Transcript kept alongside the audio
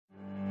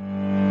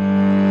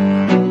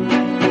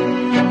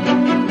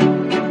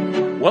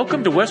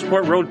Welcome to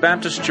Westport Road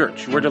Baptist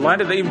Church. We're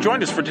delighted that you've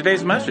joined us for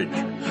today's message.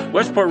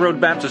 Westport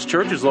Road Baptist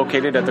Church is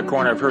located at the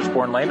corner of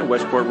Hurstbourne Lane and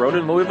Westport Road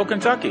in Louisville,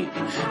 Kentucky.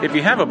 If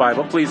you have a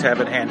Bible, please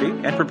have it handy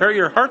and prepare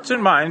your hearts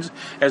and minds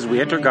as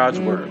we enter God's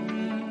Word.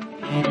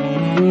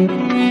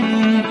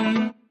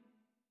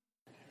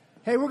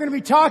 Hey, we're going to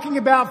be talking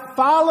about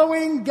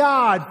following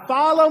God.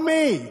 Follow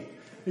me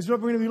is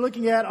what we're going to be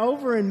looking at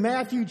over in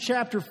Matthew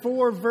chapter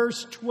 4,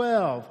 verse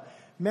 12.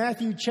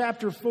 Matthew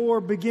chapter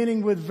 4,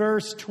 beginning with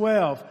verse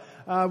 12.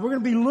 We're going to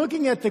be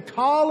looking at the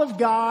call of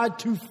God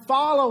to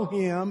follow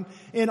Him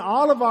in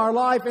all of our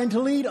life and to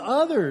lead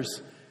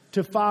others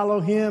to follow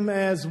Him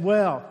as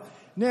well.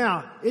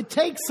 Now, it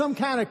takes some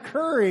kind of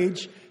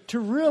courage to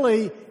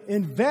really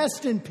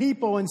invest in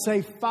people and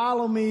say,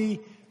 follow me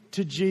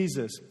to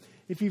Jesus.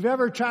 If you've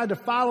ever tried to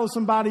follow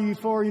somebody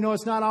before, you know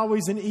it's not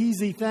always an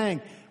easy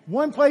thing.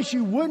 One place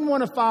you wouldn't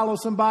want to follow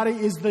somebody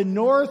is the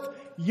North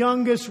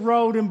Youngest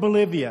Road in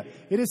Bolivia.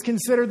 It is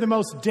considered the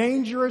most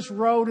dangerous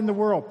road in the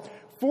world.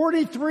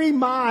 43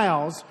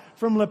 miles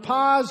from La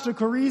Paz to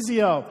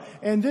Corrizio.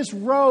 And this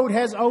road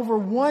has over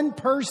one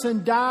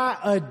person die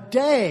a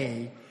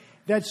day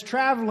that's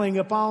traveling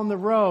upon the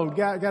road.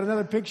 Got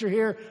another picture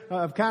here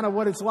of kind of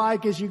what it's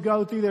like as you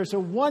go through there. So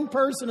one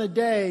person a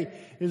day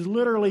is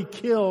literally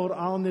killed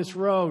on this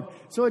road.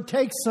 So it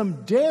takes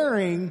some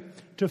daring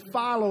to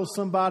follow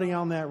somebody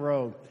on that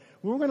road.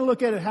 We're going to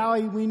look at how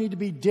we need to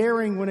be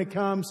daring when it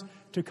comes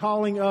to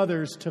calling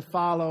others to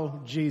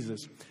follow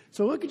Jesus.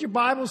 So look at your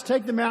Bibles,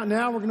 take them out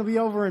now. We're going to be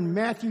over in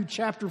Matthew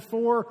chapter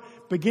 4,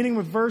 beginning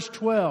with verse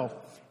 12.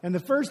 And the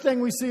first thing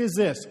we see is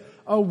this: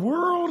 a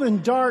world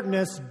in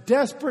darkness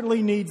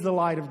desperately needs the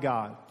light of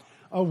God.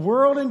 A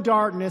world in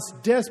darkness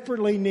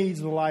desperately needs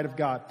the light of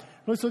God.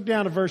 Let's look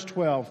down to verse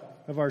 12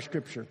 of our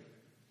scripture.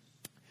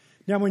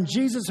 Now, when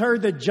Jesus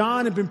heard that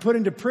John had been put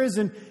into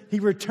prison, he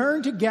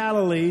returned to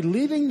Galilee,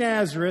 leaving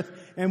Nazareth,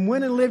 and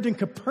went and lived in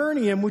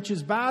Capernaum, which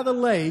is by the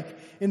lake,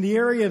 in the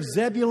area of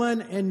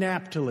Zebulun and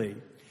Naphtali.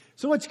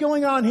 So what's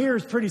going on here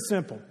is pretty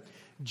simple.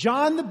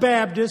 John the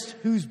Baptist,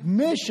 whose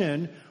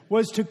mission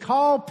was to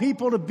call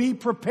people to be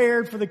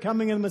prepared for the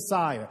coming of the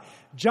Messiah.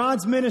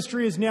 John's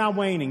ministry is now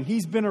waning.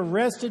 He's been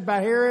arrested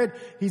by Herod.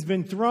 He's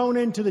been thrown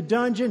into the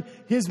dungeon.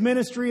 His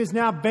ministry is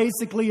now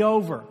basically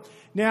over.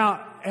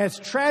 Now, as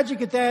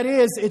tragic as that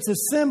is, it's a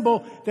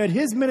symbol that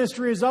his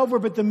ministry is over,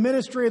 but the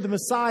ministry of the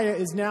Messiah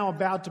is now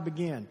about to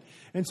begin.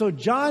 And so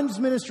John's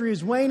ministry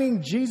is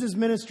waning. Jesus'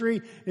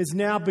 ministry is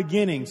now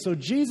beginning. So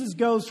Jesus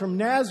goes from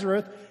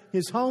Nazareth,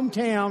 his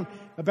hometown,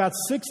 about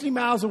 60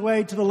 miles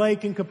away to the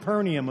lake in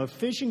Capernaum, a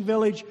fishing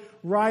village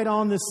right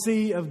on the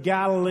Sea of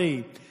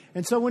Galilee.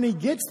 And so when he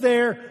gets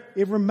there,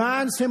 it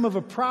reminds him of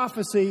a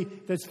prophecy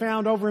that's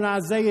found over in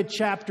Isaiah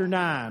chapter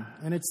 9.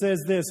 And it says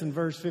this in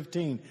verse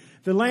 15.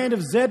 The land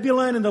of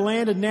Zebulun and the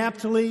land of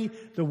Naphtali,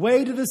 the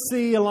way to the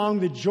sea along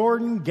the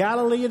Jordan,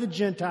 Galilee of the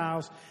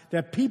Gentiles,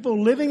 that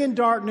people living in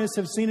darkness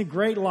have seen a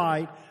great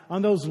light.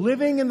 On those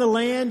living in the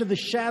land of the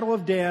shadow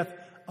of death,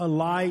 a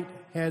light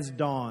has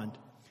dawned.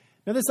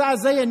 Now, this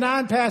Isaiah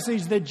 9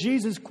 passage that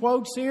Jesus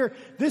quotes here,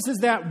 this is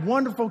that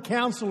wonderful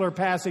counselor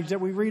passage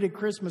that we read at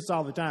Christmas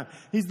all the time.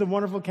 He's the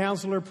wonderful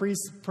counselor,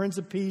 Prince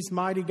of Peace,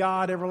 mighty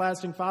God,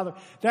 everlasting Father.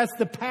 That's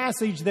the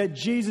passage that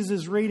Jesus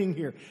is reading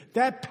here.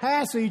 That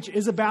passage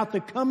is about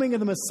the coming of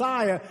the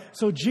Messiah.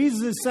 So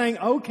Jesus is saying,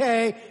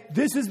 okay,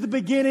 this is the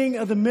beginning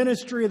of the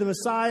ministry of the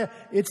Messiah.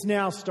 It's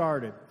now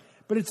started.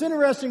 But it's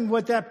interesting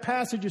what that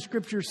passage of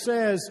Scripture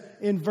says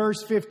in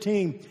verse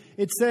 15.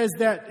 It says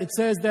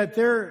that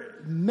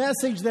their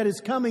message that is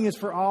coming is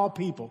for all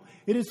people.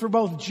 It is for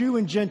both Jew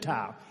and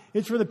Gentile.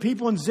 It's for the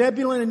people in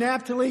Zebulun and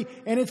Naphtali,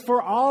 and it's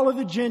for all of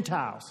the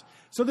Gentiles.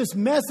 So this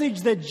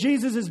message that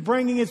Jesus is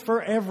bringing is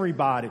for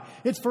everybody.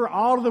 It's for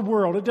all of the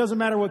world. It doesn't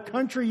matter what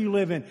country you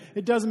live in.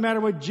 It doesn't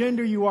matter what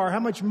gender you are, how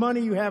much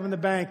money you have in the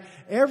bank.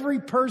 Every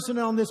person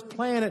on this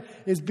planet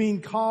is being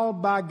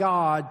called by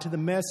God to the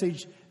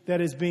message that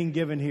is being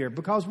given here,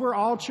 because we're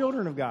all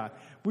children of God.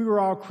 We were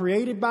all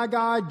created by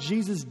God.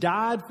 Jesus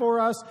died for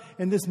us,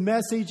 and this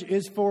message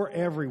is for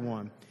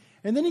everyone.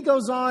 And then he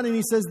goes on and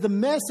he says the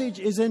message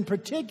is in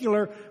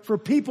particular for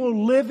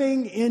people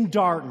living in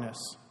darkness.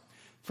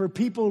 For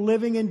people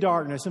living in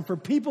darkness. And for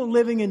people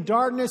living in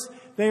darkness,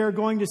 they are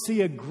going to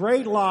see a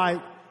great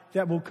light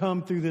that will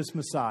come through this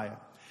Messiah.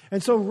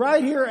 And so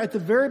right here at the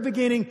very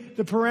beginning,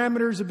 the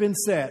parameters have been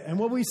set. And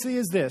what we see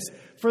is this.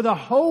 For the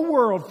whole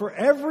world, for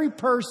every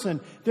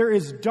person, there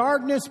is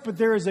darkness, but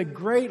there is a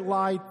great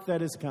light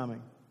that is coming.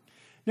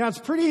 Now, it's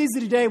pretty easy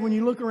today when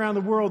you look around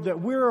the world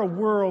that we're a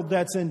world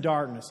that's in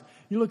darkness.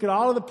 You look at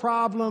all of the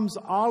problems,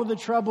 all of the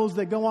troubles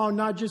that go on,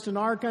 not just in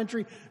our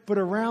country, but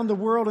around the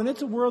world. And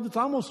it's a world that's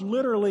almost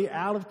literally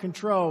out of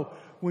control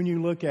when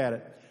you look at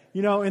it.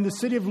 You know, in the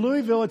city of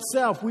Louisville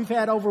itself, we've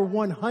had over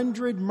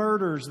 100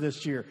 murders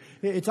this year.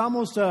 It's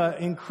almost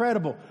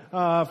incredible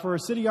for a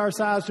city our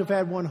size to have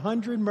had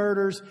 100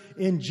 murders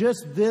in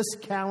just this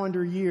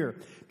calendar year.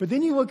 But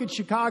then you look at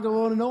Chicago,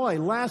 Illinois.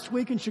 Last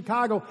week in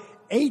Chicago,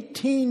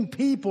 18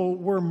 people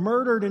were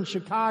murdered in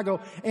Chicago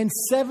and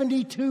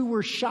 72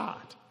 were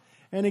shot.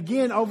 And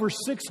again, over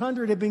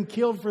 600 have been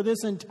killed for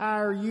this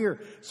entire year.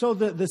 So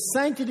the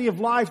sanctity of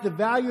life, the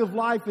value of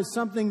life is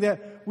something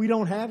that we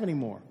don't have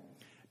anymore.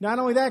 Not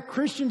only that,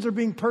 Christians are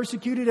being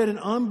persecuted at an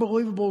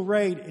unbelievable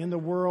rate in the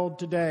world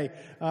today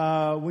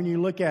when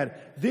you look at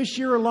it. This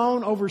year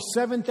alone, over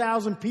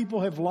 7,000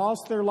 people have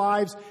lost their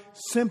lives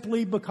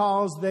simply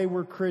because they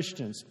were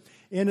Christians.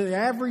 In an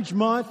average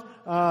month,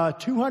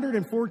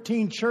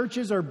 214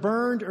 churches are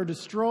burned or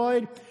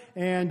destroyed,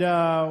 and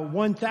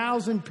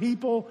 1,000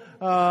 people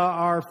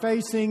are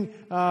facing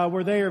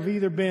where they have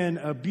either been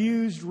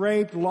abused,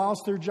 raped,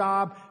 lost their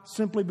job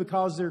simply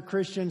because they're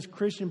Christians.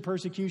 Christian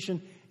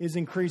persecution is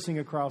increasing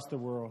across the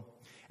world.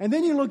 And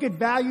then you look at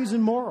values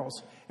and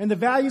morals. And the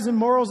values and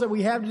morals that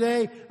we have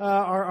today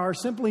are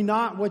simply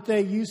not what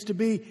they used to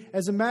be.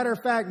 As a matter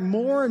of fact,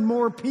 more and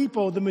more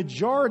people, the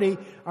majority,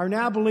 are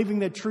now believing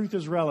that truth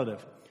is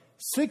relative.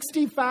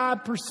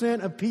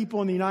 65% of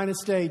people in the United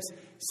States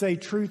say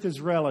truth is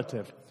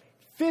relative.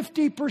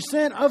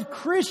 50% of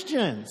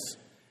Christians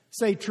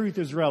say truth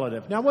is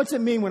relative. Now, what's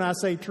it mean when I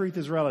say truth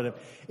is relative?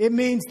 It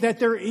means that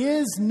there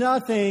is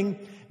nothing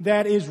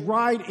that is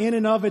right in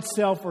and of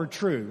itself or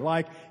true.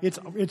 Like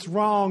it's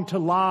wrong to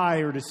lie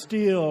or to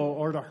steal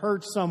or to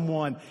hurt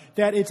someone.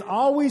 That it's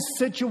always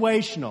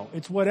situational.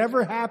 It's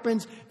whatever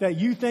happens that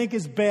you think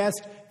is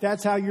best,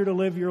 that's how you're to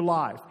live your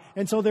life.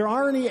 And so there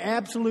aren't any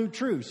absolute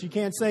truths. You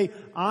can't say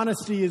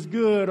honesty is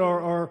good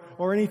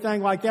or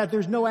anything like that.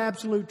 There's no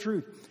absolute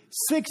truth.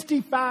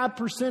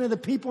 65% of the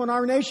people in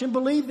our nation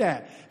believe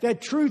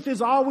that truth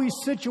is always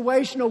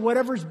situational,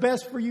 whatever's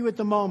best for you at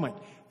the moment.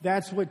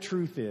 That's what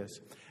truth is.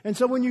 And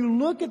so when you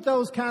look at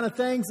those kind of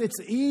things, it's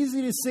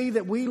easy to see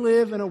that we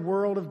live in a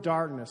world of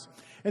darkness.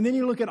 And then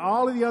you look at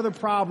all of the other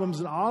problems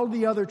and all of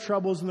the other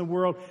troubles in the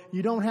world.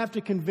 You don't have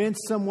to convince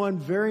someone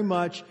very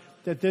much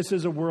that this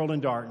is a world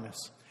in darkness.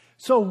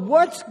 So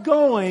what's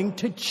going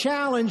to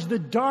challenge the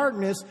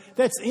darkness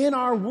that's in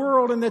our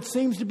world and that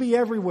seems to be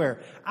everywhere?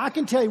 I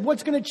can tell you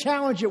what's going to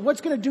challenge it. What's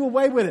going to do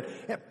away with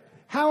it?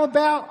 How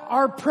about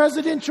our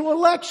presidential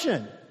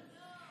election?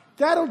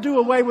 That'll do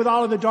away with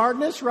all of the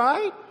darkness,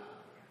 right?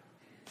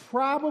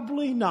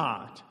 Probably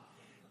not.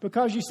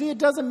 Because you see, it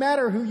doesn't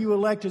matter who you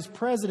elect as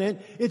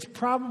president. It's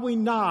probably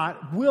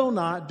will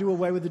not do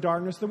away with the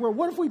darkness of the world.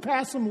 What if we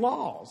pass some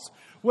laws?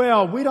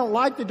 Well, we don't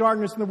like the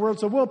darkness in the world,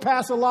 so we'll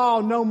pass a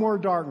law, no more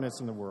darkness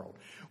in the world.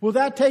 Will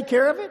that take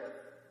care of it?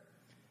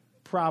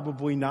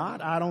 Probably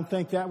not. I don't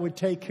think that would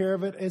take care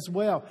of it as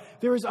well.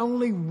 There is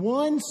only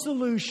one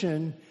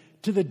solution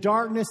to the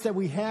darkness that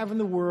we have in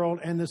the world,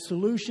 and the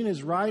solution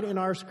is right in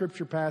our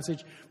scripture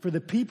passage. For the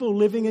people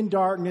living in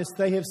darkness,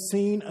 they have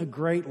seen a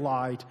great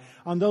light.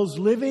 On those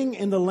living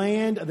in the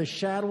land of the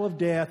shadow of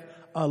death,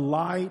 a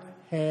light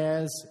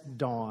has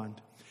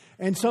dawned.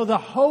 And so the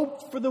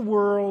hope for the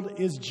world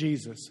is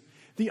Jesus.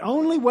 The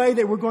only way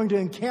that we're going to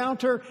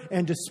encounter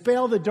and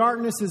dispel the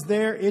darkness is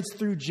it's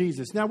through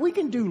Jesus. Now, we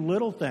can do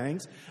little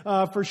things.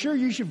 For sure,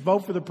 you should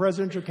vote for the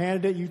presidential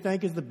candidate you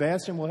think is the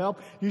best and will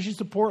help. You should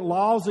support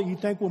laws that you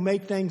think will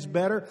make things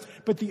better.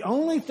 But the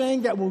only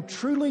thing that will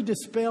truly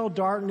dispel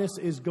darkness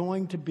is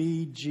going to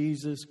be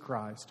Jesus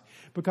Christ.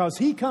 Because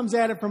He comes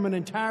at it from an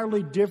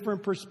entirely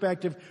different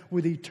perspective,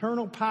 with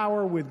eternal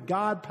power, with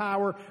God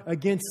power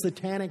against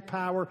satanic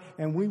power.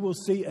 And we will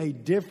see a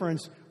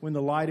difference when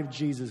the light of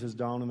Jesus has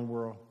dawned in the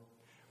world.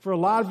 For a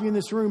lot of you in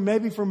this room,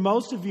 maybe for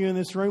most of you in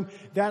this room,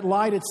 that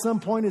light at some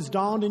point has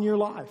dawned in your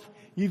life.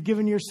 You've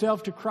given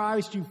yourself to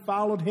Christ. You've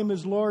followed Him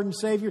as Lord and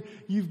Savior.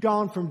 You've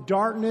gone from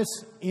darkness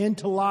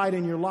into light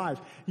in your life.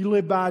 You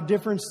live by a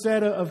different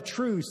set of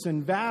truths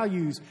and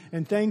values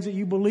and things that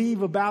you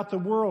believe about the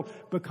world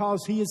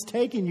because He has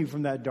taken you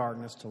from that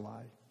darkness to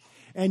light.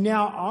 And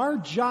now our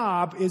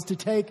job is to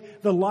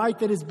take the light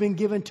that has been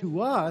given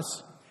to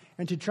us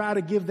and to try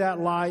to give that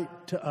light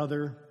to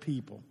other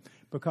people,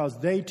 because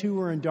they too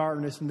are in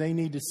darkness and they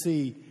need to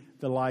see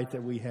the light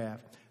that we have.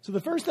 So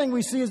the first thing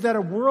we see is that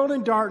a world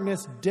in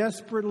darkness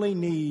desperately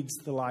needs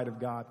the light of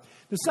God.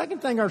 The second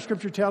thing our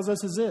scripture tells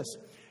us is this: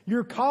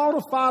 your call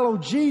to follow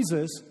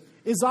Jesus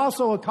is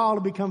also a call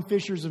to become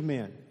fishers of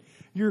men.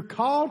 Your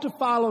call to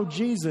follow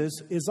Jesus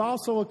is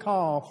also a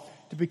call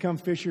to become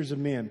fishers of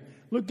men.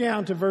 Look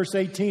down to verse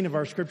 18 of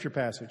our scripture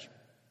passage.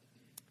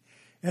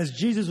 As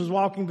Jesus was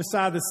walking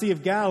beside the Sea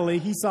of Galilee,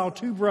 He saw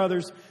two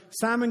brothers,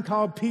 Simon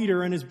called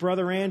Peter and his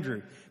brother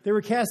Andrew. They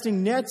were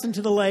casting nets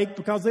into the lake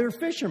because they were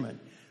fishermen.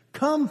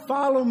 "Come,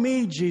 follow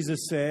me,"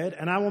 Jesus said,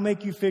 "and I will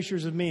make you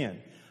fishers of men."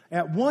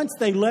 At once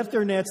they left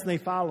their nets and they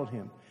followed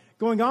Him.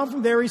 Going on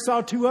from there, He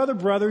saw two other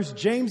brothers,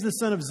 James the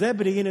son of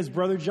Zebedee and his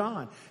brother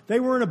John.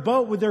 They were in a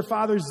boat with their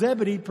father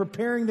Zebedee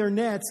preparing their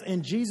nets,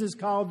 and Jesus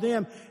called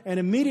them. And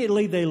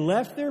immediately they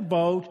left their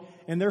boat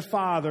and their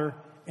father,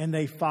 and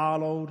they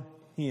followed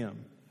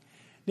Him.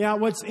 Now,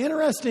 what's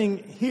interesting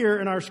here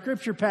in our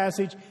scripture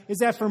passage is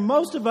that for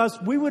most of us,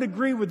 we would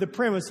agree with the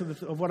premise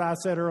of what I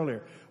said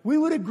earlier. We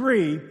would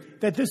agree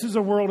that this is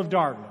a world of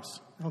darkness.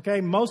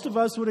 Okay, most of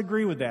us would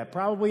agree with that.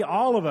 Probably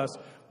all of us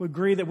would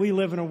agree that we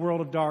live in a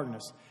world of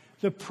darkness.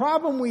 The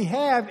problem we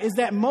have is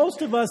that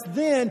most of us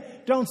then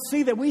don't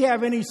see that we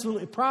have any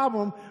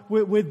problem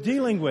with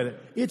dealing with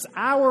it. It's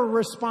our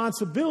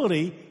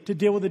responsibility to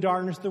deal with the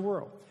darkness of the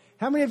world.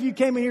 How many of you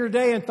came in here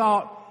today and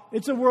thought,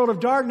 it's a world of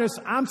darkness,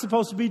 I'm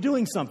supposed to be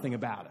doing something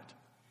about it?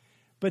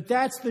 But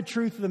that's the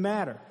truth of the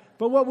matter.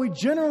 But what we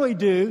generally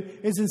do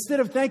is instead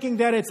of thinking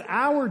that it's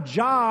our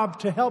job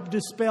to help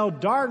dispel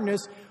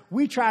darkness,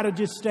 we try to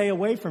just stay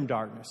away from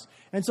darkness.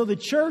 And so the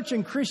church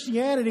and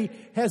Christianity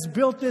has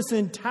built this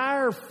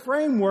entire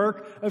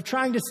framework of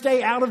trying to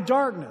stay out of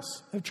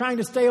darkness, of trying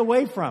to stay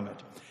away from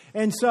it.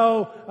 And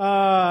so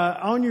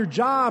on your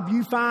job,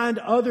 you find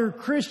other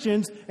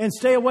Christians and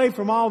stay away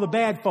from all the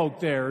bad folk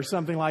there or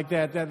something like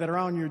that are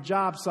on your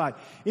job site.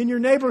 In your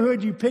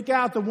neighborhood, you pick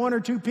out the one or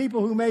two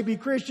people who may be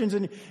Christians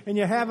and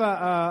you have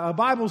a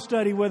Bible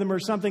study with them or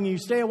something. And you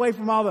stay away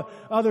from all the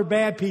other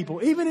bad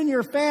people. Even in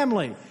your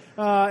family,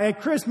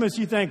 at Christmas,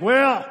 you think,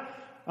 well,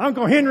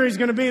 Uncle Henry's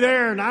going to be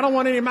there, and I don't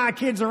want any of my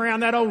kids around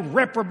that old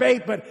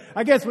reprobate, but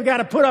I guess we got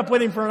to put up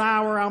with him for an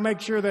hour. I'll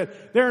make sure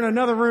that they're in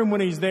another room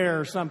when he's there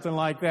or something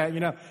like that,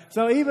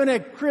 So even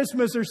at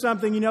Christmas or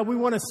something, we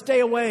want to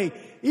stay away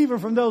even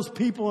from those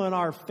people in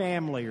our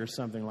family or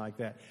something like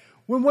that.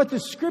 When what the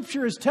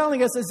Scripture is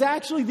telling us is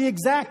actually the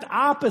exact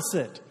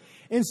opposite.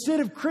 Instead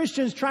of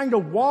Christians trying to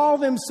wall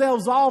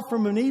themselves off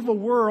from an evil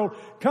world,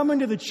 come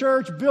into the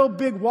church, build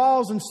big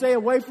walls, and stay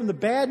away from the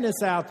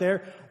badness out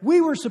there,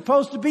 we were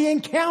supposed to be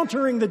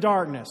encountering the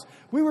darkness.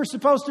 We were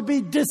supposed to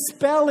be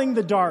dispelling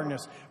the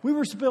darkness. We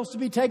were supposed to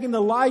be taking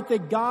the light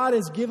that God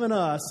has given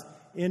us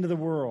into the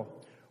world.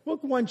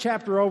 Look one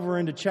chapter over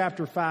into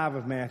chapter 5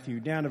 of Matthew,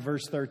 down to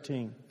verse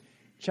 13.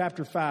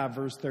 Chapter 5,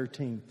 verse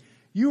 13.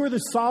 You are the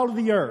salt of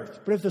the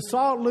earth, but if the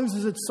salt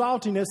loses its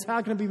saltiness,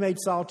 how can it be made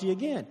salty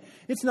again?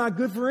 It's not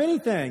good for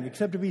anything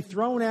except to be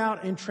thrown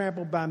out and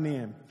trampled by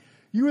men.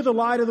 You are the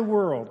light of the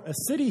world. A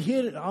city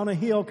hid on a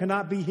hill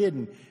cannot be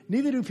hidden.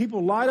 Neither do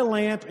people light a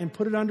lamp and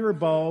put it under a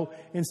bowl.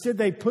 Instead,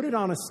 they put it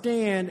on a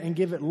stand and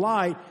give it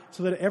light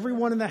so that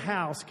everyone in the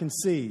house can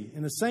see.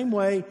 In the same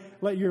way,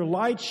 let your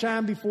light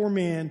shine before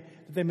men,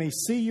 that they may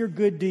see your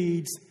good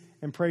deeds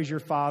and praise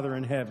your Father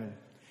in heaven.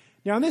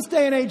 Now, in this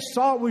day and age,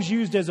 salt was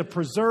used as a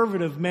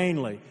preservative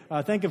mainly.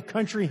 Think of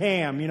country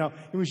ham.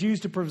 It was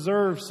used to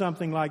preserve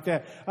something like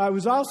that. It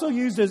was also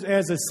used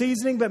as a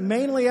seasoning, but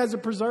mainly as a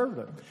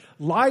preservative.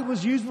 Light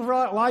was used for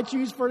light's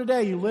used for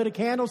today. You lit a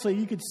candle so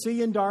you could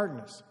see in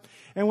darkness.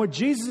 And what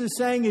Jesus is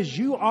saying is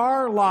you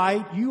are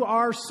light, you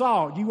are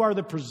salt, you are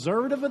the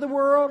preservative of the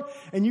world,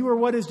 and you are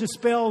what has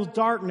dispelled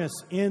darkness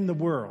in the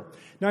world.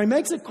 Now, he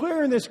makes it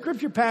clear in this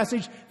scripture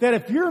passage that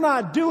if you're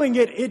not doing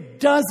it, it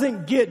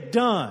doesn't get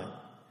done.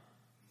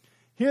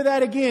 Hear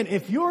that again.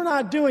 If you're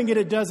not doing it,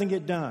 it doesn't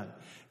get done.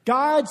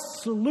 God's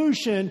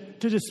solution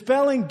to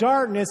dispelling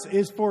darkness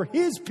is for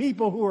His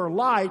people who are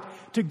light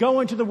to go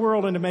into the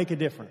world and to make a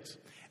difference.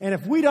 And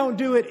if we don't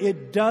do it,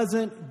 it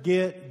doesn't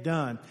get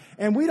done.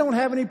 And we don't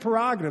have any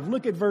prerogative.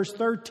 Look at verse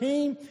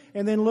 13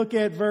 and then look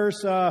at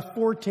verse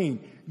 14.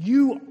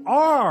 You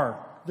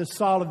are the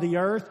salt of the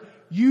earth.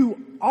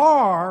 You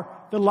are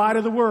the light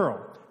of the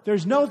world.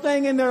 There's no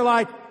thing in there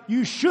like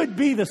you should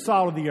be the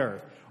salt of the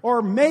earth.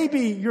 Or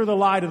maybe you're the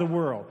light of the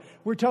world.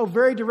 We're told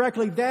very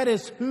directly that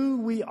is who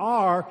we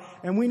are,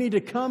 and we need to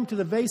come to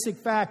the basic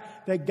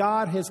fact that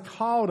God has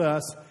called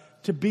us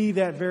to be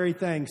that very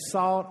thing,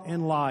 salt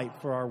and light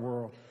for our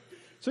world.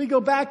 So you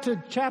go back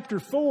to chapter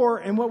 4,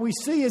 and what we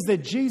see is that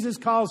Jesus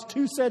calls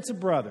two sets of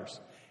brothers,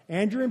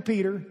 Andrew and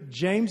Peter,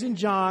 James and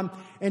John,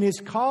 and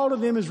his call to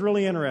them is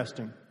really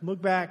interesting.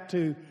 Look back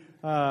to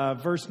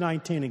verse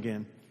 19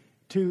 again.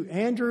 To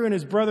Andrew and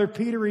his brother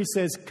Peter, he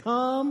says,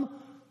 "Come,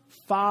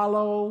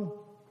 follow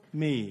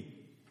me."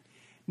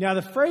 Now,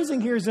 the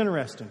phrasing here is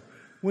interesting.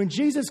 When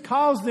Jesus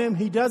calls them,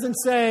 He doesn't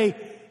say,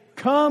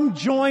 "Come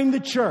join the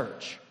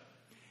church."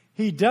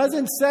 He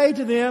doesn't say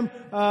to them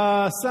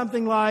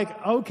something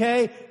like,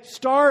 "Okay,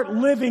 start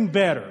living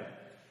better."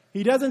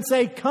 He doesn't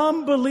say,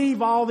 "Come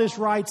believe all this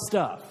right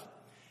stuff."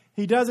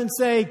 He doesn't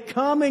say,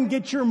 "Come and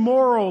get your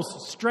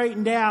morals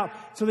straightened out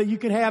so that you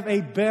can have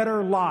a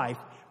better life."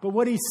 But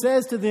what He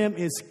says to them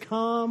is,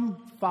 "Come,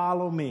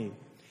 follow me."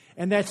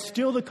 And that's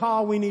still the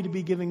call we need to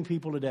be giving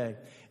people today.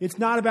 It's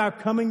not about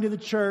coming to the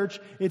church.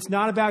 It's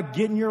not about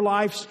getting your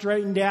life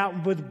straightened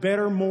out with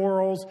better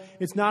morals.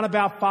 It's not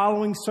about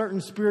following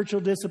certain spiritual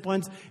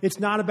disciplines. It's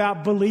not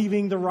about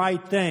believing the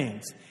right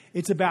things.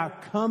 It's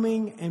about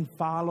coming and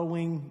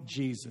following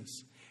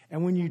Jesus.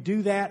 And when you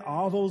do that,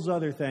 all those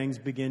other things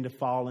begin to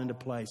fall into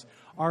place.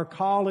 Our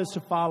call is to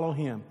follow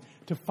Him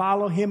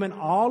in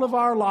all of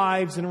our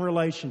lives in a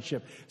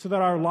relationship, so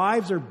that our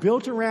lives are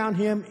built around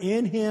Him,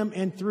 in Him,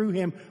 and through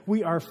Him.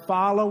 We are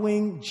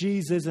following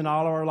Jesus in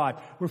all of our life.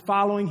 We're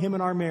following Him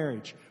in our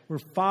marriage. We're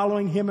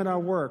following Him in our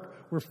work.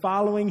 We're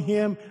following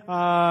Him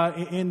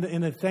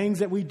in the things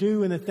that we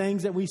do and the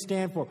things that we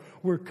stand for.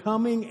 We're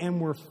coming and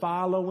we're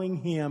following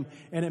Him,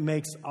 and it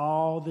makes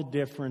all the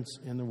difference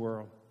in the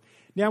world.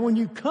 Now, when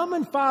you come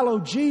and follow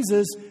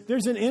Jesus,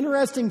 there's an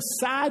interesting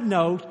side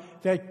note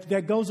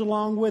that goes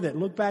along with it.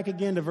 Look back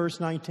again to verse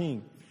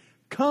 19.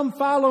 Come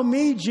follow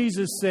me,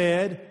 Jesus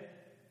said,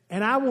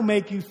 and I will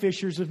make you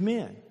fishers of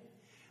men.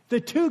 The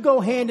two go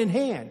hand in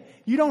hand.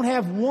 You don't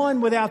have one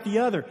without the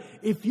other.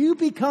 If you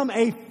become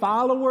a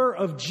follower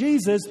of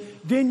Jesus,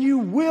 then you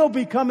will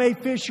become a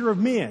fisher of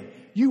men.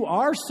 You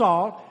are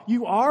salt.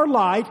 You are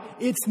light.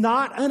 It's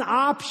not an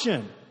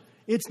option.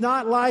 It's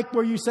not like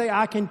where you say,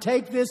 I can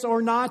take this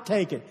or not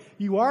take it.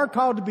 You are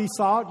called to be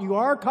salt. You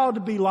are called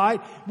to be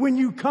light. When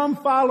you come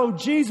follow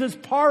Jesus,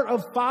 part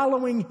of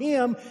following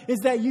Him is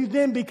that you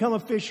then become a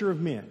fisher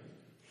of men.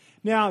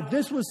 Now,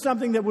 this was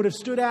something that would have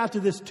stood out to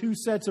this two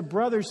sets of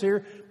brothers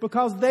here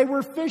because they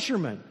were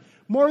fishermen.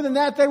 More than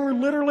that, they were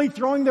literally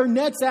throwing their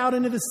nets out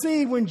into the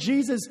sea when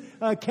Jesus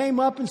came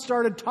up and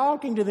started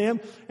talking to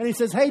them. And He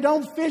says, hey,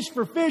 don't fish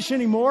for fish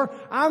anymore.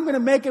 I'm going to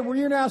make it where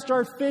you now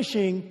start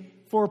fishing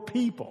for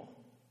people.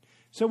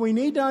 So we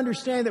need to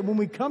understand that when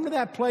we come to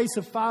that place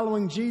of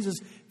following Jesus,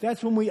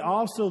 that's when we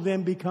also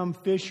then become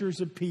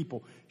fishers of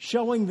people,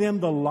 showing them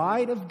the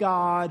light of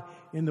God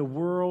in the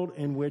world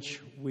in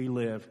which we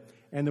live.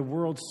 And the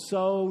world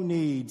so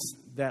needs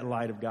that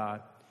light of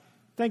God.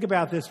 Think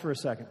about this for a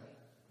second.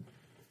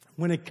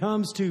 When it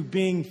comes to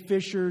being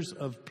fishers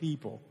of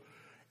people,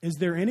 is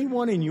there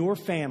anyone in your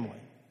family,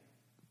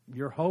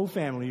 your whole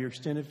family, your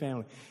extended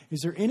family,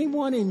 is there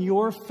anyone in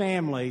your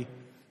family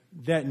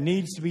that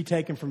needs to be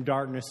taken from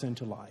darkness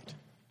into light?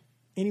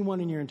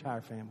 Anyone in your entire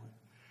family?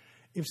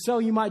 If so,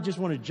 you might just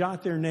want to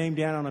jot their name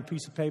down on a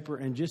piece of paper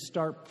and just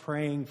start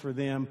praying for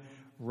them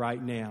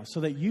right now so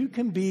that you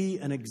can be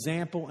an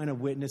example and a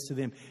witness to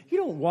them. You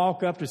don't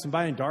walk up to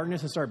somebody in darkness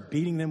and start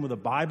beating them with a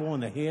Bible in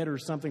the head or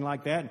something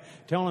like that and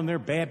telling them they're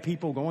bad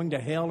people going to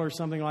hell or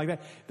something like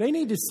that. They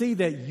need to see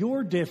that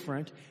you're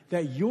different,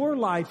 that your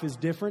life is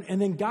different,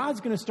 and then God's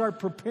going to start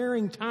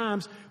preparing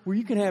times where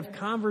you can have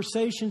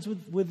conversations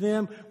with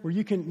them, where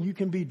you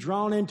can be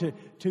drawn into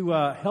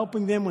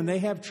helping them when they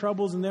have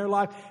troubles in their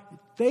life.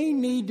 They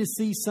need to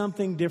see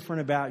something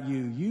different about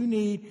you. You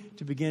need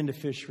to begin to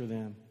fish for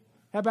them.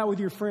 How about with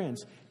your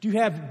friends? Do you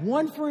have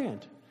one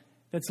friend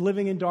that's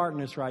living in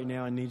darkness right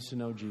now and needs to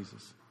know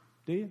Jesus?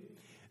 Do you?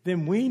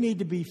 Then we need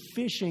to be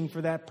fishing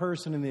for that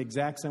person in the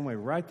exact same way.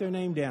 Write their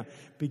name down.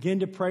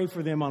 Begin to pray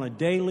for them on a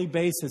daily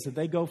basis that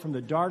they go from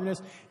the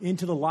darkness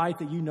into the light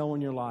that you know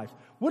in your life.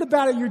 What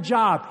about at your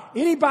job?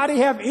 Anybody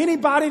have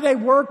anybody they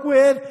work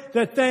with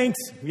that thinks,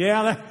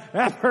 yeah,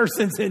 that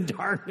person's in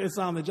darkness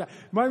on the job?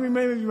 Maybe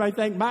you might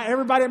think,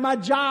 everybody at my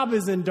job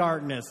is in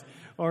darkness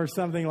or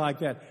something like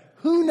that.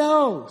 Who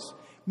knows?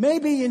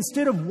 Maybe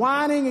instead of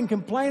whining and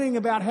complaining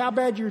about how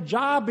bad your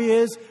job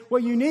is,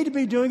 what you need to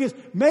be doing is,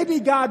 maybe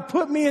God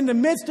put me in the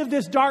midst of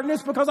this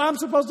darkness because I'm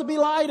supposed to be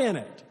light in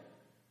it.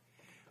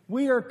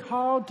 We are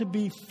called to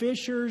be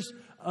fishers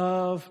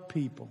of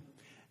people.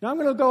 Now I'm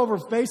going to go over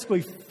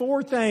basically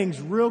 4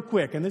 things real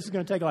quick, and this is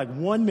going to take like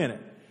 1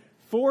 minute.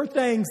 4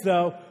 things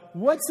though.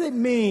 What's it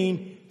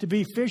mean to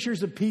be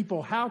fishers of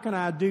people? How can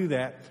I do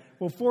that?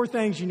 Well, 4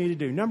 things you need to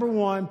do. Number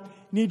 1, you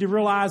need to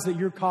realize that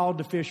you're called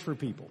to fish for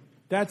people.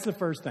 That's the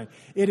first thing.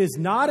 It is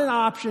not an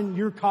option.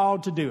 You're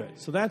called to do it.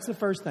 So that's the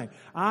first thing.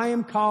 I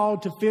am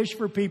called to fish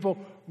for people.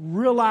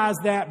 Realize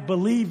that,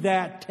 believe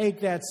that, take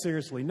that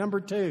seriously.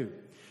 Number 2,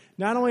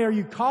 not only are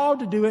you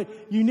called to do it,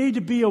 you need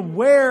to be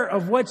aware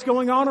of what's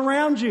going on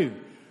around you.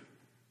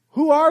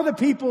 Who are the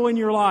people in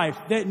your life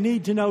that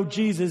need to know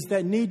Jesus,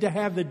 that need to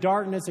have the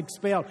darkness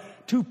expelled?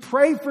 To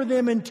pray for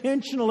them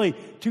intentionally,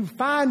 to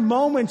find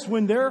moments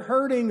when they're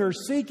hurting or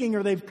seeking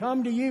or they've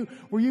come to you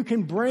where you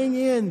can bring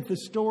in the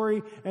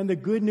story and the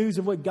good news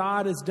of what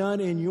God has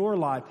done in your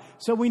life.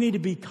 So we need to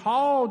be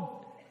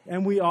called,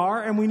 and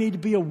we need to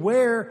be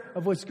aware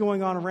of what's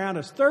going on around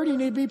us. 3rd, you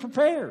need to be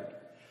prepared.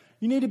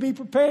 You need to be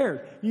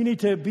prepared. You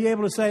need to be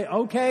able to say,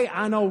 okay,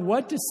 I know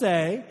what to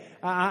say.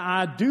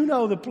 I do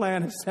know the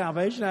plan of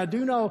salvation. I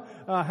do know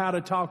how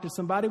to talk to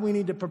somebody. We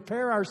need to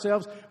prepare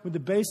ourselves with the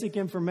basic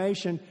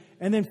information.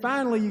 And then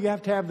finally, you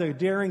have to have the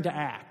daring to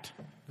act.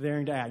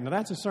 Daring to act. Now,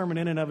 that's a sermon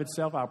in and of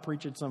itself. I'll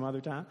preach it some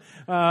other time.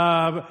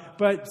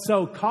 But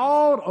so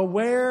called,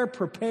 aware,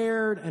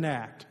 prepared, and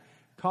act.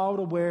 Called,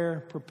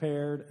 aware,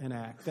 prepared, and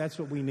act. That's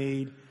what we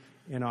need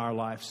in our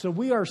life. So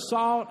we are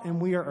salt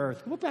and we are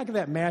earth. Look back at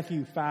that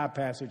Matthew 5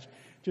 passage.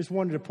 Just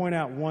wanted to point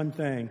out one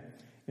thing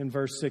in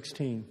verse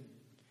 16.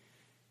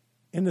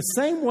 In the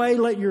same way,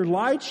 let your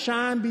light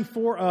shine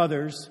before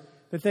others,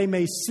 that they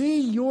may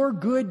see your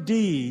good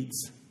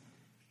deeds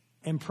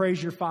and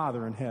praise your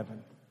Father in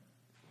heaven.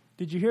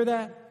 Did you hear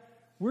that?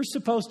 We're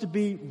supposed to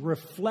be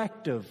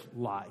reflective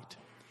light.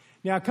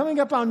 Now, coming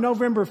up on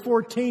November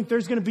 14th,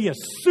 there's going to be a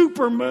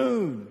super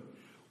moon.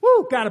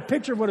 Woo! Got a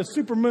picture of what a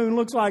super moon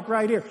looks like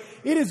right here.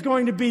 It is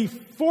going to be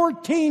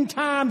 14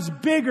 times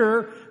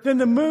bigger than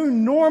the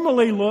moon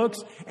normally looks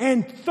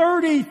and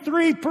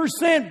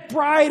 33%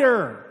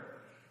 brighter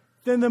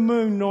than the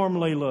moon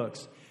normally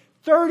looks.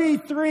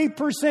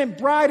 33%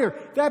 brighter.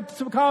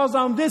 That's because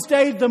on this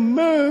day, the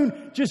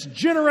moon just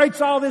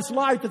generates all this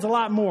light that's a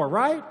lot more,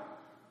 right?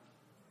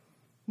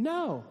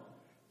 No.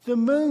 The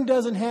moon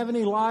doesn't have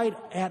any light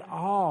at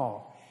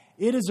all.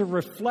 It is a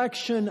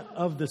reflection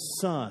of the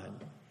sun.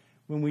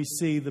 when we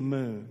see the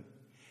moon.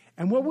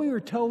 And what we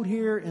were told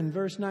here in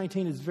verse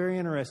 19 is very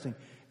interesting.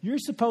 You're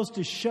supposed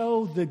to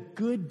show the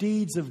good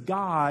deeds of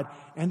God,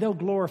 and they'll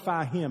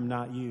glorify Him,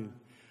 not you.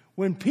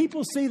 When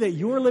people see that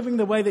you're living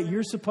the way that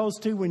you're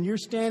supposed to, when you're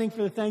standing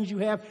for the things you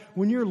have,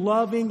 when you're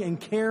loving and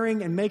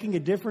caring and making a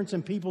difference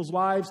in people's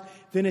lives,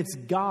 then it's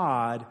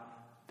God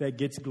that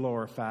gets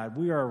glorified.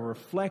 We are a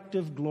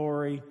reflective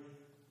glory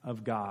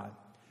of God.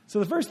 So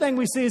the first thing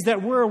we see is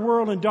that we're a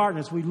world in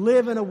darkness. We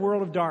live in a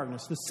world of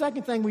darkness. The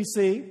second thing we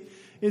see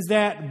is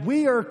that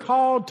we are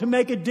called to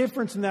make a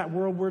difference in that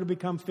world. We're to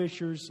become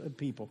fishers of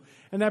people.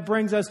 And that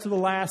brings us to the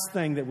last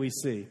thing that we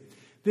see.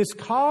 This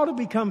call to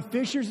become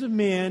fishers of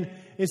men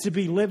is to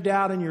be lived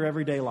out in your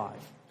everyday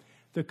life.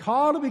 The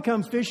call to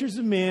become fishers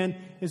of men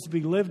is to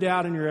be lived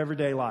out in your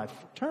everyday life.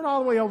 Turn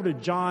all the way over to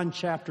John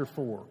chapter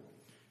 4.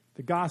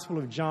 The Gospel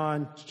of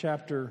John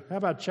chapter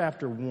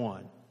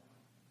 1?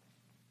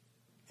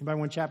 Anybody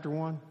want chapter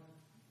 1?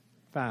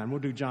 Fine, we'll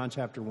do John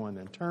chapter 1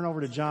 then. Turn over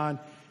to John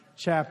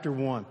chapter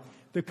 1.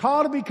 The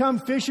call to become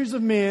fishers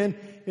of men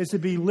is to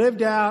be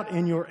lived out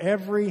in your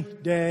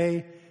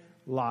everyday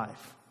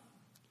life.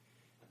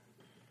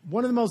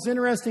 One of the most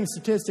interesting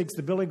statistics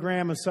the Billy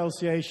Graham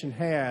Association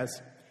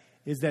has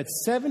is that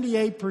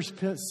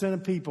 78%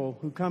 of people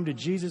who come to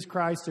Jesus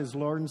Christ as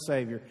Lord and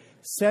Savior,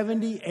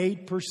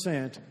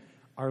 78%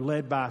 are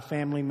led by a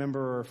family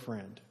member or a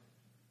friend.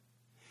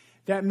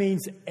 That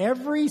means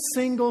every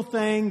single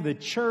thing the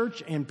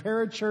church and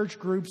parachurch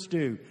groups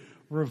do,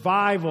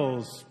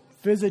 revivals,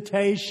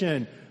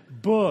 visitation,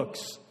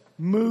 books,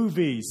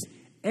 movies,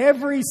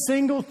 every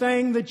single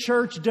thing the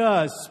church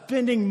does,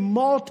 spending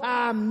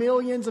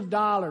multi-millions of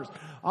dollars,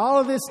 all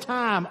of this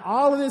time,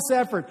 all of this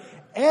effort,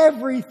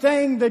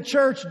 everything the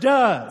church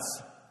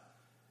does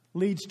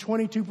leads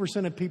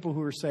 22% of people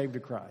who are saved to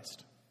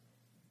Christ.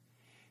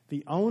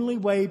 The only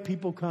way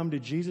people come to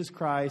Jesus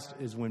Christ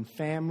is when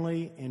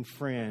family and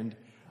friend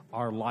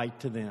are light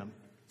to them.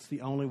 It's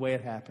the only way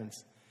it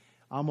happens.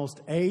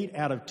 Almost 8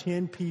 out of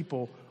 10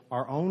 people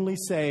are only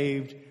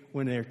saved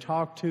when they're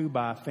talked to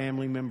by a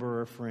family member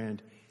or a friend.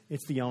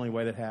 It's the only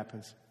way that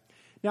happens.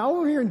 Now,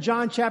 over here in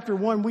John chapter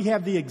 1, we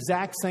have the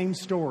exact same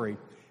story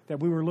that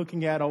we were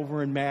looking at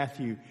over in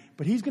Matthew.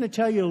 But he's going to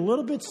tell you a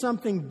little bit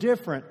something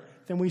different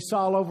than we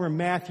saw over in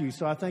Matthew,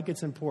 so I think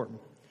it's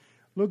important.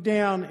 Look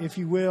down, if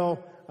you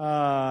will,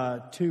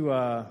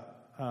 to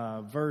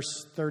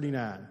verse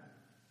 39.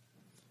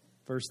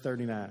 Verse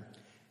 39.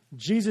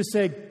 Jesus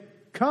said,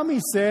 "Come," he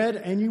said,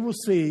 "and you will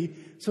see."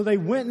 So they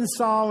went and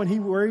saw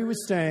where he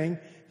was staying.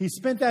 He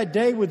spent that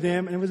day with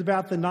them, and it was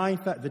about the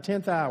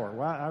 10th hour.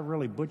 Well, I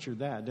really butchered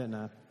that, didn't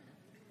I?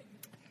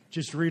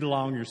 Just read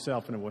along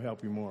yourself, and it will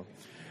help you more.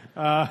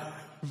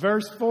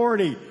 Verse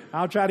 40.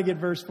 I'll try to get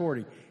verse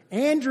 40.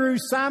 Andrew,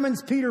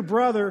 Simon's Peter's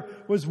brother,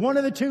 was one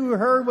of the two who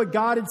heard what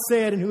God had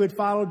said and who had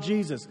followed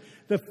Jesus.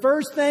 The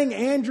first thing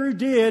Andrew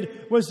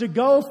did was to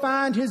go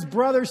find his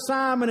brother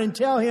Simon and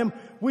tell him,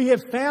 "We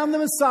have found the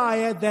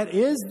Messiah, that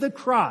is the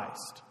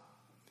Christ."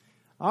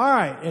 All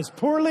right, as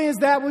poorly as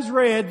that was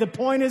read, the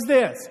point is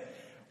this.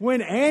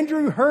 When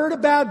Andrew heard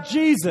about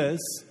Jesus,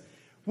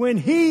 when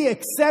he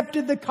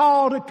accepted the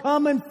call to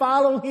come and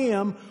follow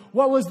him,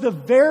 what was the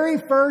very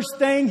first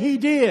thing he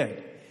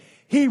did?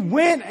 He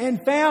went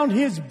and found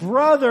his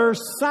brother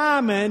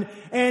Simon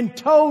and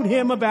told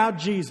him about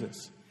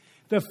Jesus.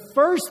 The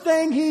first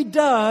thing he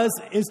does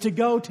is to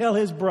go tell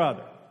his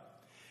brother.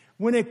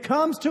 When it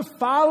comes to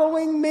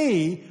following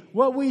me,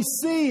 what we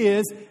see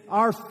is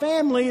our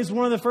family is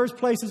one of the first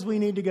places we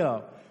need to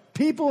go.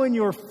 People in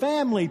your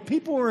family,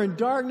 people who are in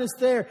darkness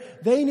there,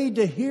 they need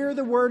to hear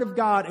the word of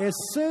God. As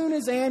soon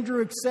as Andrew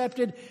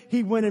accepted,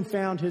 he went and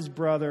found his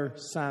brother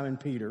Simon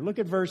Peter. Look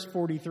at verse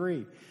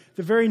 43.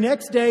 The very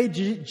next day,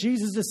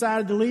 Jesus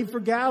decided to leave for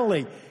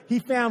Galilee. He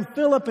found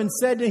Philip and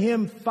said to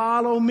him,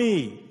 "Follow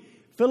me."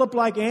 Philip,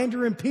 like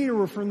Andrew and Peter,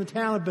 were from the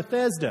town of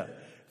Bethesda.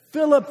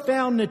 Philip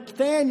found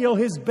Nathanael,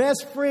 his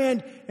best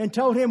friend, and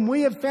told him,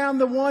 "We have found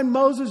the one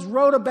Moses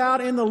wrote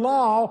about in the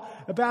law,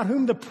 about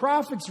whom the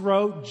prophets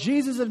wrote,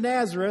 Jesus of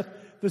Nazareth,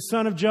 the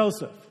son of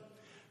Joseph."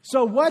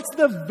 So what's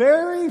the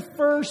very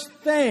first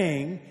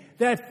thing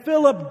that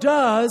Philip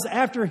does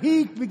after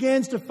he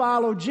begins to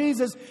follow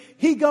Jesus?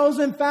 He goes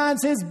and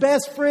finds his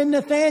best friend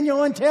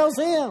Nathanael and tells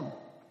him,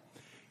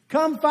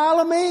 "Come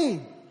follow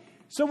me."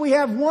 So we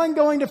have one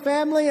going to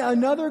family,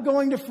 another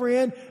going to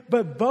friend,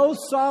 but both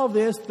saw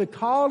this. The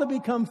call to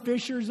become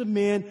fishers of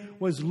men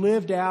was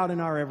lived out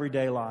in our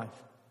everyday life.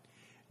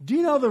 Do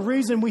you know the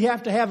reason we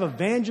have to have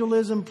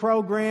evangelism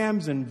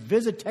programs and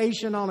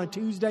visitation on a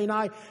Tuesday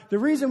night? The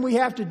reason we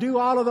have to do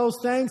all of those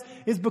things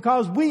is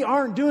because we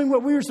aren't doing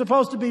what we were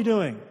supposed to be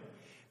doing.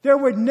 There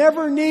would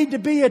never need to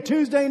be a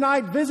Tuesday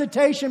night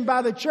visitation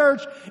by the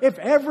church if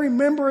every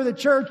member of the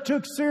church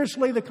took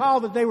seriously the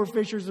call that they were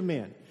fishers of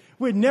men.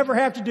 We'd never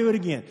have to do it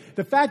again.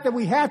 The fact that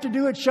we have to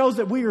do it shows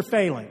that we are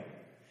failing.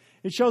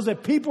 It shows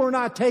that people are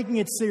not taking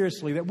it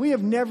seriously, that we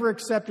have never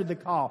accepted the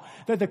call.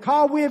 That the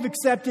call we have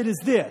accepted is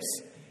this: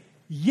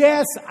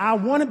 yes, I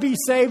want to be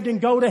saved and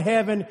go to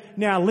heaven.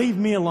 Now leave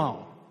me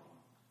alone.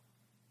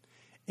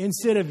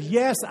 instead of,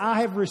 yes,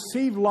 I have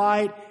received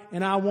light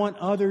and I want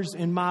others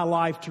in my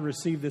life to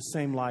receive the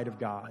same light of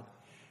God.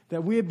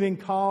 That we have been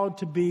called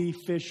to be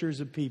fishers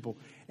of people.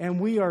 And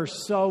we are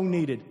so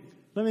needed.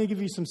 Let me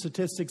give you some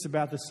statistics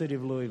about the city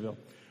of Louisville.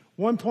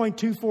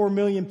 1.24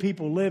 million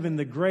people live in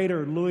the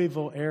greater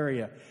Louisville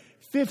area.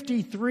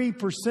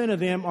 53% of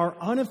them are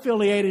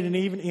unaffiliated in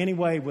even any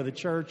way with a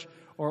church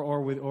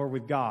or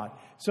with God.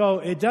 So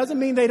it doesn't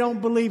mean they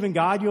don't believe in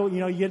God.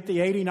 You get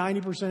the 80,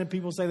 90% of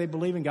people say they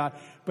believe in God.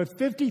 But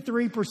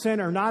 53%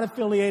 are not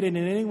affiliated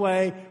in any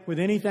way with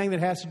anything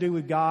that has to do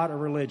with God or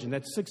religion.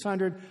 That's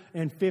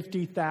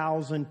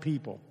 650,000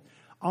 people.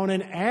 On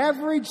an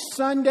average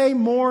Sunday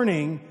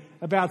morning,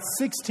 about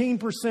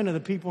 16% of the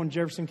people in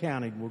Jefferson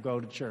County will go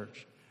to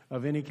church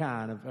of any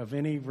kind, of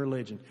any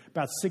religion.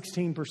 About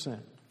 16%.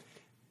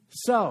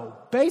 So,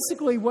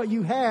 basically what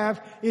you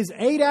have is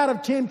 8 out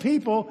of 10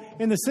 people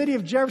in the city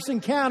of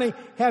Jefferson County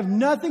have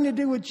nothing to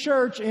do with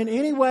church in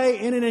any way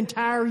in an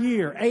entire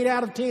year. 8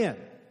 out of 10.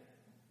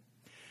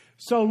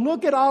 So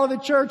look at all of the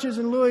churches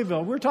in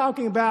Louisville. We're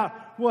talking about,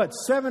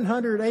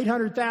 700,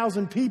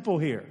 800,000 people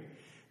here.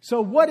 So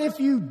what if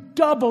you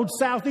doubled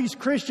Southeast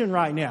Christian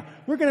right now?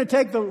 We're going to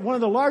take one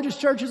of the largest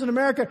churches in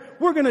America.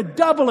 We're going to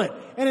double it.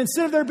 And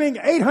instead of there being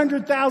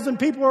 800,000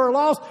 people who are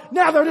lost,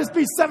 now there'll just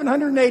be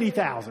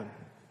 780,000.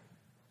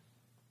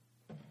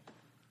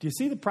 Do you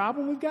see the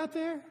problem we've got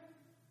there?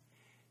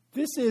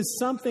 This is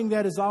something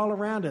that is all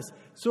around us.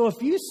 So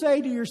if you say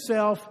to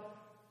yourself,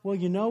 well,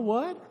 you know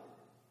what?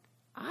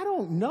 I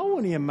don't know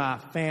any of my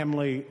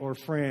family or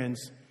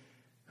friends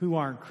who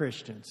aren't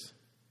Christians.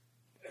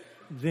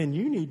 Then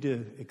you need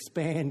to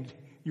expand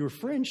your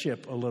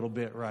friendship a little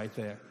bit right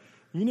there.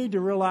 You need to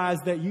realize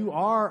that you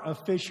are a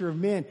fisher of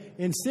men.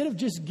 Instead of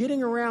just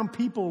getting around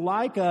people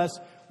like us,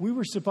 we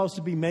were supposed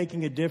to be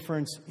making a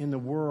difference in the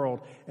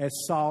world as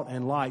salt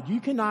and light.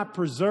 You cannot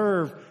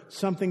preserve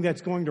something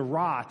that's going to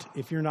rot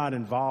if you're not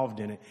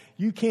involved in it.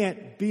 You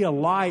can't be a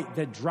light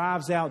that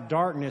drives out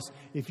darkness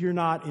if you're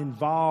not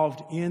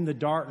involved in the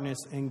darkness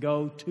and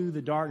go to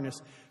the darkness.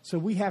 So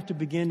we have to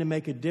begin to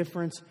make a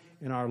difference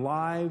in our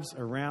lives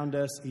around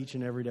us each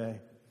and every day.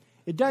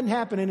 It doesn't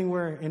happen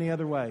anywhere any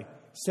other way.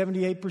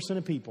 78%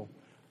 of people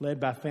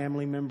led by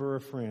family member or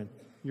friend.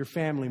 Your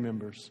family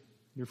members,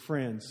 your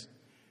friends,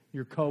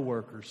 your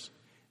coworkers.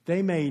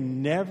 They may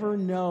never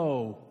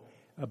know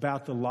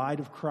about the light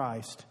of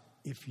Christ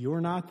if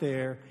you're not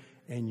there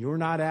and you're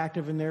not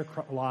active in their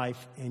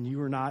life and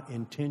you are not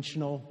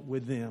intentional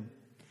with them.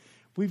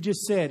 We've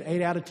just said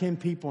 8 out of 10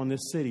 people in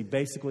this city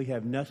basically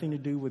have nothing to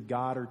do with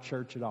God or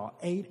church at all.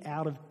 8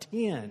 out of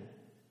 10.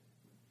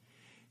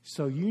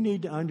 So you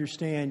need to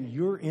understand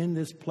you're in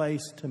this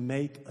place to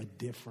make a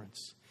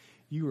difference.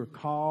 You are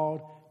called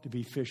to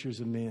be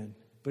fishers of men.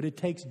 But it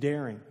takes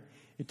daring.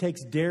 It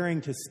takes daring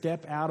to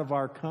step out of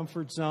our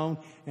comfort zone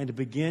and to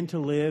begin to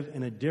live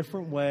in a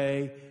different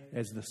way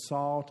as the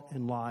salt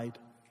and light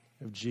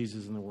of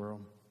Jesus in the world.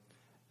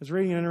 I was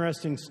reading an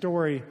interesting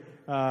story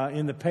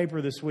in the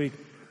paper this week.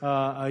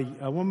 A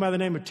woman by the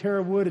name of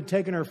Tara Wood had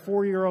taken her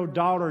 4-year-old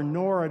daughter,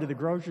 Nora, to the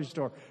grocery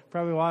store.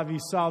 Probably a lot of you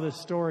saw this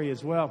story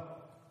as well.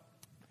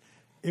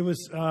 It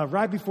was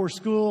right before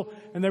school,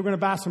 and they were going to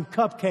buy some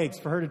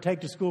cupcakes for her to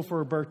take to school for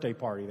her birthday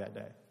party that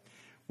day.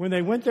 When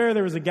they went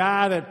there was a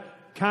guy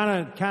that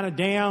kind of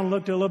down,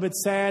 looked a little bit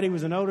sad. He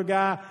was an older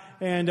guy.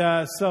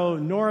 And so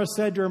Nora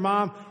said to her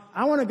mom,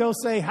 I want to go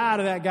say hi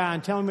to that guy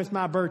and tell him it's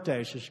my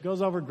birthday. So she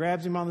goes over,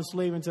 grabs him on the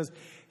sleeve and says,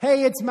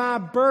 hey, it's my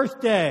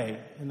birthday.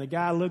 And the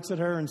guy looks at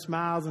her and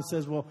smiles and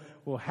says, well,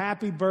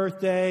 happy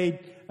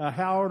birthday.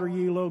 How old are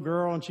you, little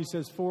girl? And she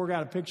says, 4.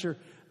 Got a picture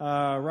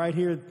right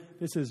here.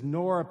 This is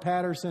Nora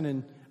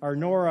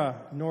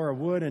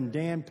Wood and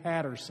Dan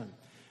Patterson.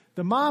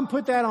 The mom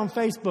put that on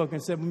Facebook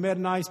and said, we met a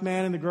nice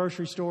man in the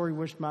grocery store. He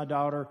wished my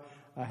daughter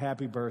a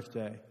happy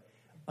birthday.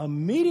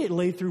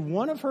 Immediately, through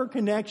one of her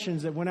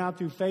connections that went out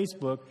through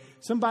Facebook,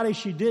 somebody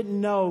she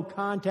didn't know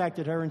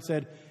contacted her and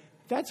said,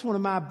 that's one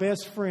of my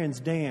best friends,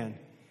 Dan.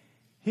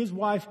 His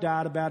wife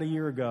died about a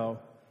year ago.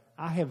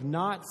 I have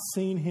not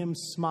seen him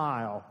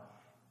smile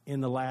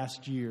in the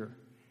last year.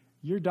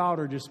 Your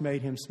daughter just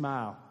made him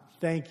smile.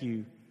 Thank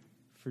you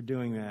for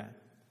doing that.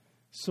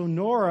 So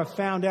Nora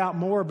found out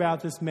more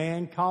about this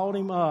man, called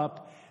him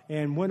up,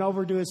 and went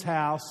over to his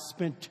house,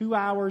 spent 2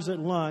 hours at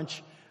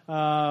lunch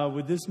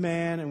with this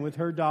man and with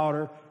her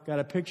daughter. Got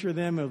a picture of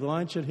them at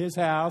lunch at his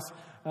house.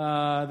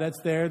 That's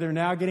there. They're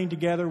now getting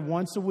together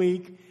once a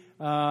week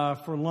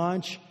for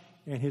lunch.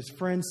 And his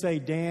friends say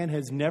Dan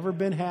has never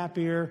been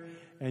happier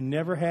and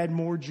never had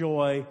more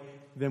joy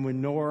than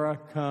when Nora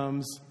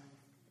comes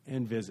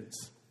and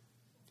visits.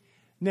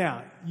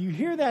 Now, you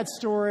hear that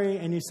story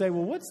and you say,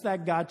 well, what's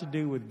that got to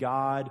do with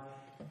God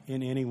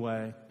in any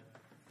way?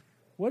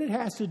 What it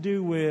has to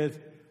do with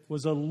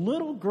was a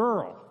little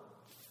girl,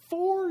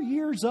 4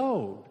 years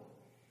old,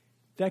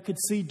 that could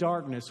see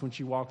darkness when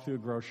she walked through a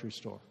grocery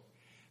store.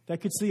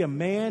 That could see a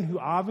man who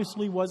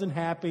obviously wasn't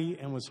happy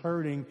and was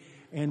hurting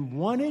and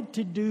wanted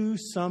to do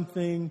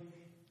something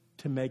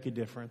to make a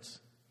difference.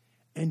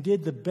 And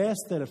did the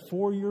best that a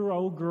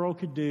 4-year-old girl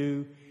could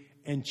do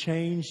and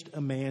changed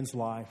a man's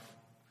life.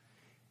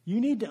 You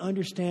need to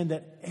understand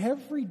that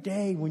every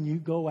day when you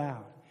go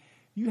out,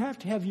 you have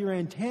to have your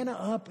antenna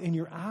up and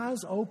your eyes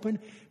open,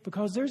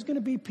 because there's going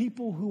to be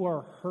people who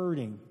are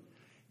hurting,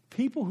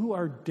 people who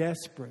are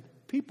desperate,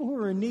 people who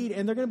are in need,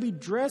 and they're going to be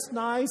dressed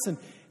nice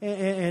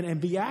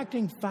and be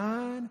acting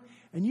fine.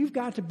 And you've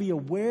got to be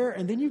aware,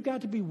 and then you've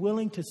got to be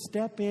willing to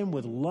step in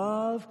with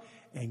love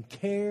and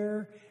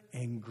care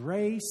and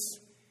grace.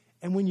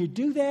 And when you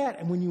do that,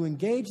 and when you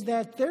engage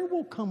that, there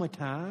will come a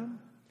time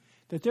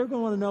that they're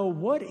going to know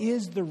what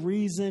is the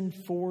reason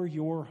for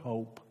your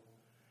hope.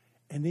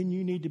 And then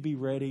you need to be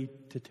ready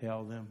to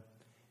tell them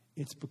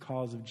it's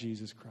because of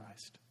Jesus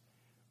Christ.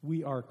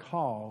 We are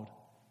called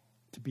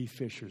to be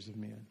fishers of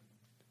men.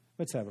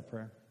 Let's have a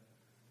prayer.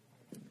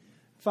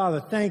 Father,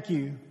 thank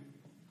you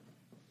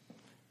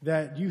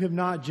that you have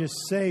not just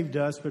saved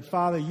us, but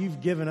Father,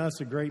 you've given us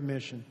a great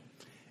mission.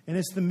 And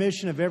it's the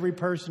mission of every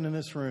person in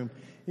this room.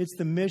 It's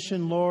the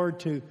mission, Lord,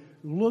 to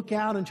look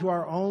out into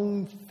our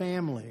own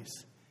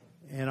families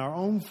and our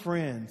own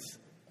friends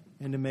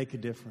and to make a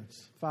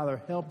difference.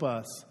 Father, help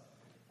us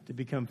to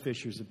become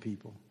fishers of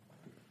people.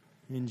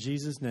 In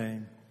Jesus'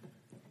 name,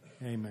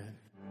 amen.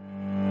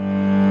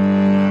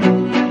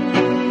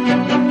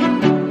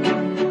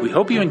 We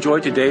hope you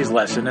enjoyed today's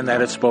lesson and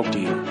that it spoke to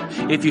you.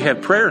 If you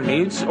have prayer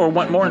needs or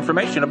want more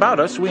information about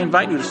us, we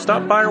invite you to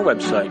stop by our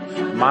website,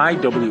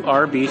 mywrbc.org,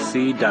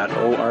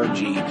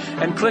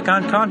 and click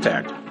on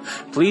Contact.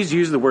 Please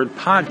use the word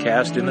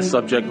podcast in the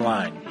subject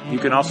line. You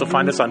can also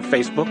find us on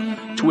Facebook,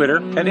 Twitter,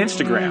 and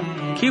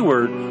Instagram.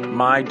 Keyword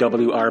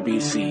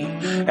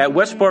MyWRBC. At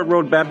Westport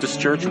Road Baptist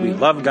Church, we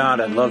love God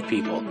and love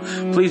people.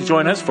 Please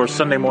join us for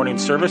Sunday morning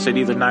service at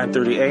either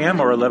 9:30 a.m.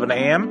 or 11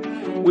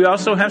 a.m. We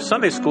also have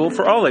Sunday school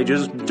for all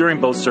ages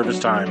during both service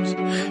times.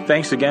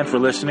 Thanks again for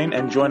listening,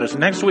 and join us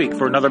next week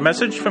for another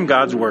message from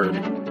God's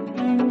Word.